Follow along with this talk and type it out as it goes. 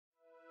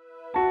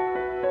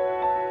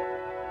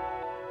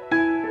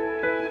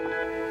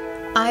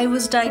I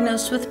was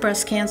diagnosed with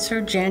breast cancer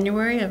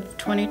January of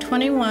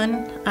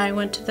 2021. I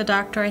went to the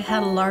doctor. I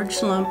had a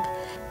large lump.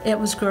 It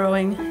was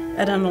growing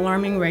at an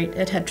alarming rate.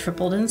 It had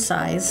tripled in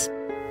size.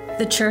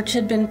 The church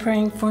had been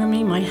praying for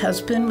me. My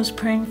husband was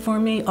praying for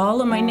me.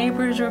 All of my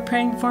neighbors were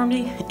praying for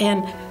me.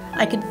 And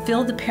I could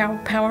feel the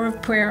power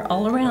of prayer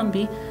all around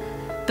me.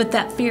 But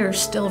that fear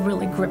still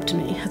really gripped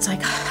me. It's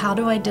like, how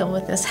do I deal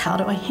with this? How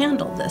do I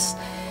handle this?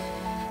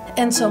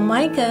 And so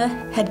Micah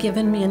had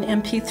given me an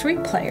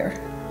MP3 player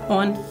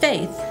on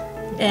faith.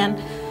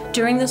 And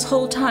during this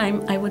whole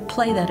time, I would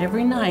play that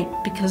every night,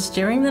 because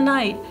during the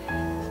night,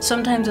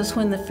 sometimes it's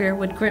when the fear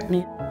would grip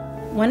me.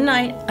 One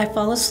night, I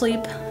fall asleep,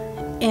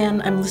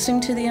 and I'm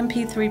listening to the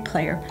MP3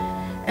 player,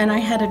 and I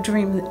had a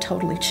dream that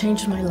totally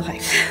changed my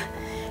life.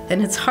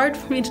 And it's hard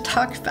for me to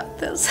talk about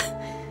this,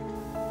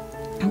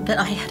 but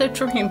I had a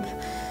dream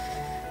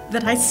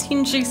that I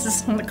seen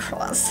Jesus on the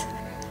cross.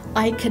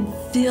 I could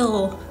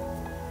feel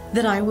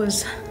that I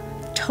was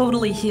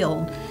totally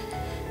healed.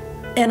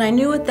 And I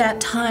knew at that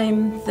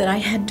time that I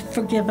had to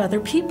forgive other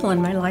people in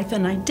my life,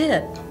 and I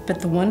did. But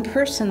the one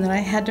person that I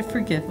had to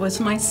forgive was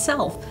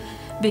myself,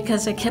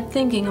 because I kept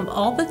thinking of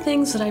all the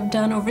things that I've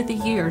done over the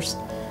years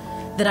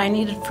that I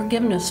needed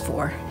forgiveness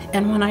for.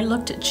 And when I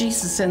looked at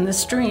Jesus in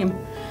this dream,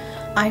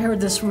 I heard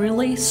this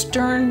really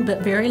stern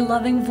but very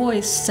loving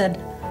voice said,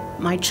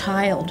 "My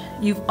child,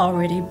 you've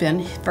already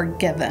been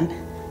forgiven."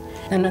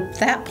 And at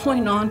that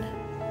point on,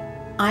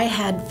 I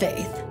had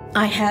faith.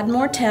 I had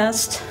more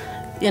tests.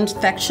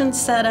 Infection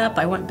set up.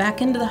 I went back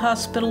into the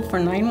hospital for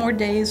 9 more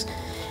days,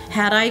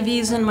 had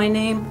IVs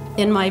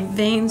in my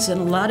veins,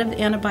 and a lot of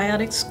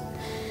antibiotics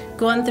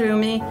going through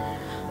me.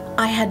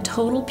 I had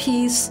total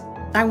peace.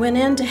 I went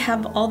in to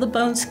have all the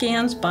bone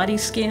scans, body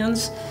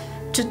scans,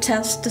 to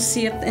test to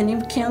see if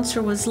any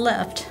cancer was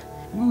left.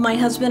 My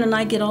husband and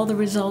I get all the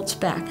results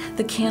back.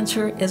 The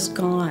cancer is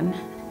gone.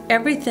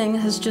 Everything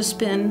has just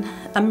been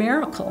a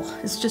miracle.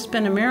 It's just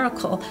been a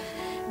miracle.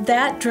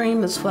 That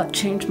dream is what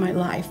changed my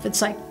life.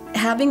 It's like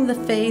having the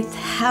faith,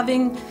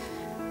 having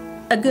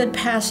a good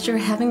pastor,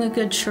 having a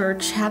good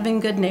church,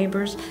 having good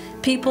neighbors,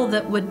 people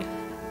that would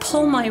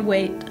pull my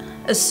weight.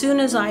 As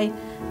soon as I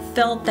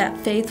felt that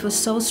faith was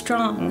so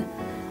strong,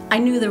 I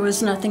knew there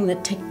was nothing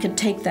that could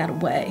take that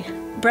away.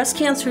 Breast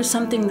cancer is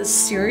something that's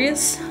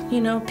serious.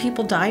 You know,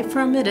 people die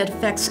from it. It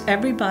affects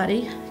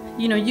everybody.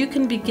 You know, you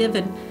can be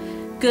given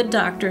good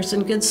doctors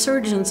and good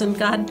surgeons, and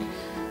God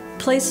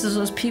places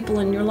those people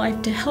in your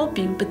life to help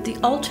you, but the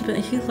ultimate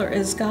healer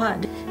is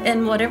God.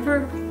 And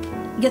whatever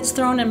gets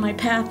thrown in my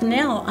path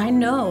now, I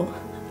know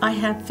I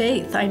have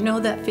faith. I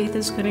know that faith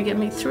is going to get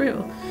me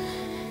through.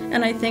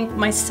 And I think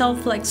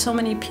myself, like so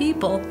many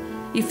people,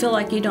 you feel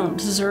like you don't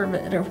deserve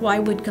it, or why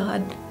would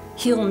God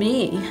heal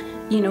me?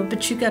 You know,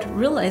 but you got to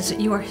realize that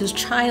you are His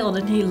child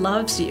and He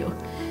loves you.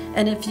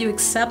 And if you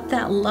accept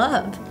that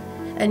love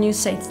and you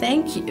say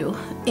thank you,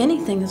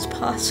 anything is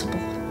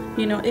possible.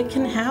 You know, it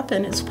can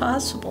happen, it's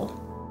possible.